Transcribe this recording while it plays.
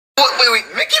Wait,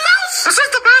 Mickey Mouse? This is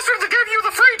the bastard that gave you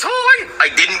the free toy! I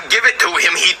didn't give it to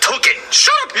him, he took it.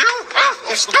 Shut up, you!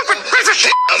 You stupid piece of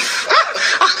shit!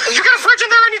 You got a fridge in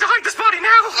there? I need to hide this body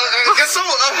now! I guess so,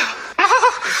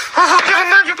 Get in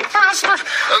there, you bastard!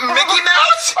 Mickey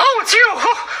Mouse? Oh, it's you!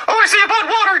 Oh, I see you bought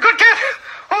water. Good kid.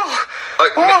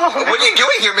 What are you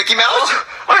doing here, Mickey Mouse?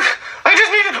 I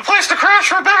just needed a place to crash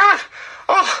for a bit.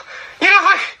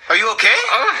 Are you okay?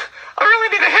 I really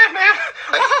need a hit, man.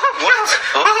 What?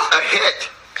 A hit?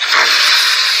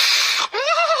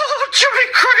 Jimmy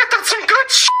Cricket, that's some good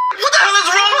shit. What the hell is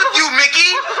wrong with you,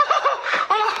 Mickey?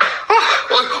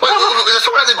 There's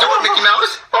someone at the door, Mickey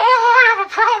Mouse. I have a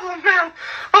problem, man.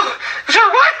 Is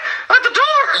there what? At the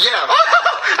door? Yeah.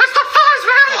 That's the fuzz,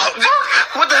 man.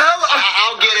 What the hell?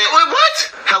 I'll get it. Wait, what?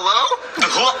 Hello?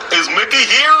 Is Mickey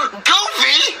here?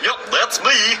 Goofy? Yep, that's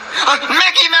me.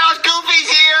 Mickey Mouse, Goofy's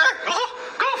here.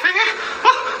 Goofy?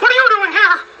 What are you doing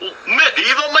here? Mickey,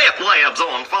 the meth lab's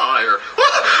on fire.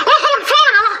 On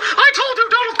fire? I told you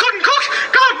Donald couldn't cook.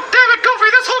 God damn it, Goofy,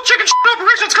 this whole chicken shit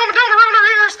operation's coming down around our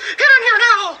ears. Get in here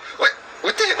now.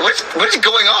 What is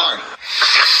going on?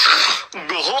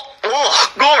 Oh,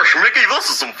 gosh, Mickey,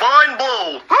 this is some fine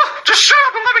blow. Just shut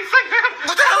up and let me think, man.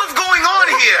 What the hell is going on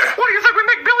here? What do you think, we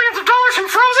make billions of dollars from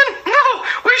Frozen? No,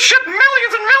 we ship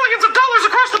millions and millions of dollars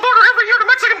across the border every year to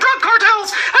Mexican drug cartels.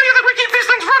 How do you think we keep these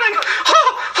things running?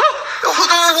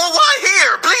 Well, why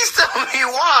here? Please tell me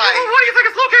why. Why do you think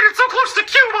it's located so close to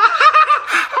Cuba?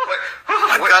 Oh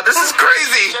my God, this is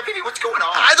crazy. What's going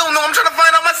on? I don't know. I'm trying to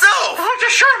find out myself.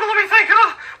 Just shut up and let me think.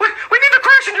 We need to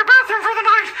crash in your bathroom for the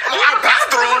night. Our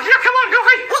bathroom? Yeah, come on,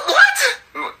 Goofy. What?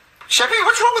 Sheppy,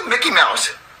 what's wrong with Mickey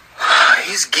Mouse?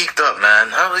 He's geeked up,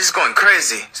 man. He's going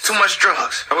crazy. It's too much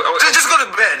drugs. Just go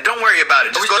to bed. Don't worry about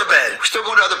it. Just go to bed. We're still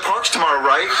going to other parks tomorrow,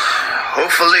 right?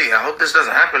 Hopefully. I hope this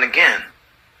doesn't happen again.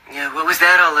 Yeah, what was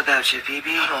that all about, Chippy?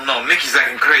 I don't know. Mickey's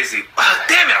acting crazy.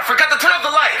 Damn it. I forgot to turn off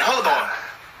the light. Hold on.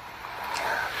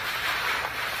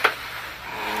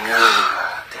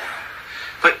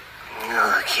 But...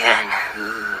 Ken.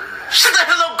 Shut the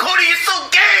hell up, Cody. You're so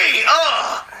gay.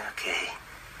 Okay.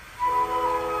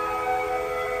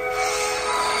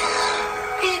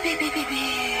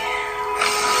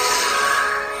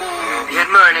 Good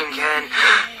morning, Ken.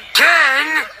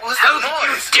 Ken! How did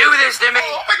you do this to me?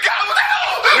 Oh my God, what the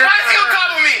hell? Why is he on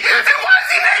top of me? And why is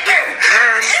he naked?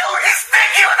 Ken! He's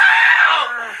stinky, what the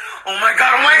hell? Oh my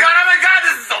God,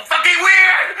 this is so fucking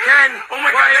weird. Ken! Oh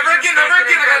my God, never again, I gotta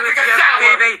take a shower.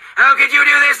 Baby, how could you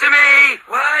do this to me?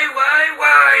 Why,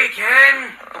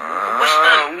 Ken?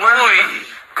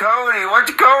 Cody,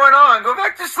 what's going on? Go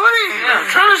back to sleep. I'm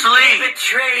trying to sleep. He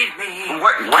betrayed me.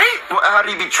 What? How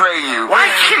did he betray you? Why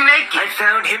is he naked? I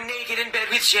found him naked in bed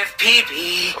with Chef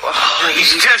Pee-Pee.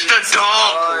 He's just a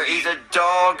dog. He's a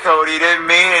dog, Cody. He didn't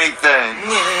mean anything.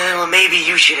 Yeah, well, maybe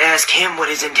you should ask him what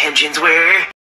his intentions were.